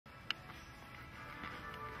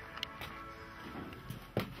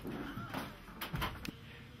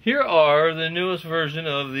Here are the newest version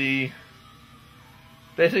of the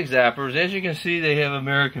basic zappers. As you can see, they have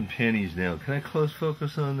American pennies now. Can I close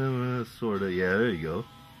focus on them? Sort of. Yeah, there you go.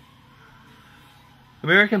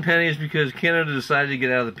 American pennies because Canada decided to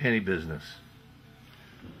get out of the penny business.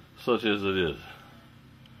 Such as it is.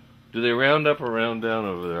 Do they round up or round down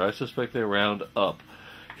over there? I suspect they round up.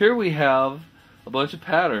 Here we have a bunch of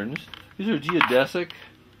patterns. These are geodesic.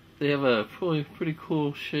 They have a pretty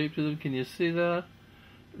cool shape to them. Can you see that?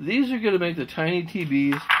 These are going to make the tiny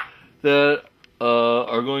TBs that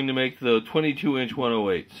are going to make the 22-inch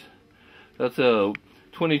 108s. That's a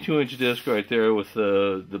 22-inch disc right there with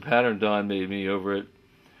the pattern Don made me over it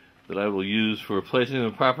that I will use for placing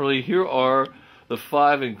them properly. Here are the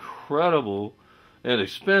 5 incredible and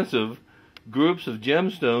expensive groups of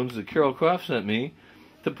gemstones that Carol Croft sent me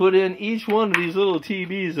to put in each one of these little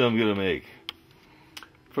TBs I'm going to make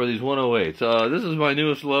for these 108s. This is my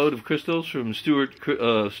newest load of crystals from Stuart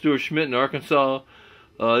Schmidt in Arkansas.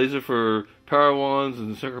 These are for power wands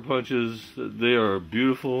and sucker punches. They are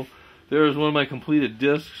beautiful. There's one of my completed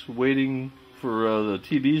discs waiting for the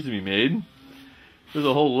TBs to be made. There's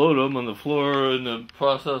a whole load of them on the floor in the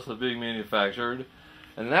process of being manufactured.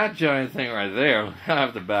 And that giant thing right there, I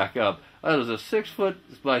have to back up. That is a 6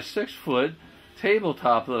 foot by 6 foot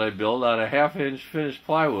tabletop that I built out of 1/2-inch finished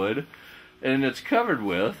plywood, and it's covered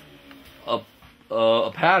with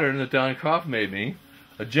a pattern that Don Croft made me,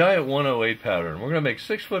 a giant 108 pattern. We're going to make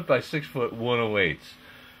 6 foot by 6 foot 108s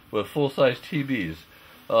with full-size TBs.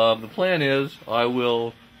 The plan is I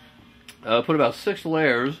will put about 6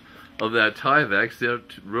 layers of that Tyvek.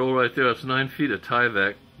 That roll right there, that's 9 feet of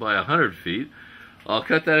Tyvek by 100 feet. I'll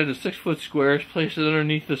cut that into 6 foot squares, place it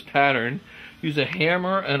underneath this pattern, use a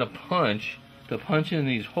hammer and a punch to punch in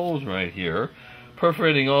these holes right here,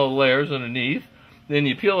 perforating all the layers underneath. Then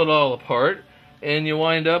you peel it all apart, and you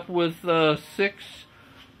wind up with 6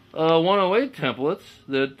 108 templates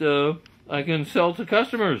that I can sell to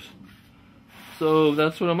customers. So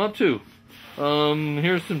that's what I'm up to.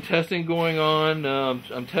 Here's some testing going on.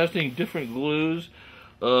 I'm testing different glues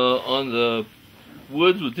on the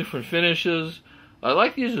woods with different finishes. I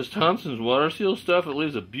like to use this Thompson's water seal stuff. It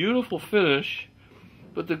leaves a beautiful finish,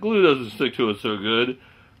 but the glue doesn't stick to it so good.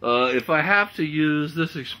 If I have to use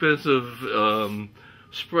this expensive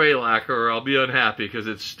spray lacquer, I'll be unhappy because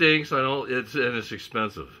it stinks. And it's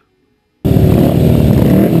expensive.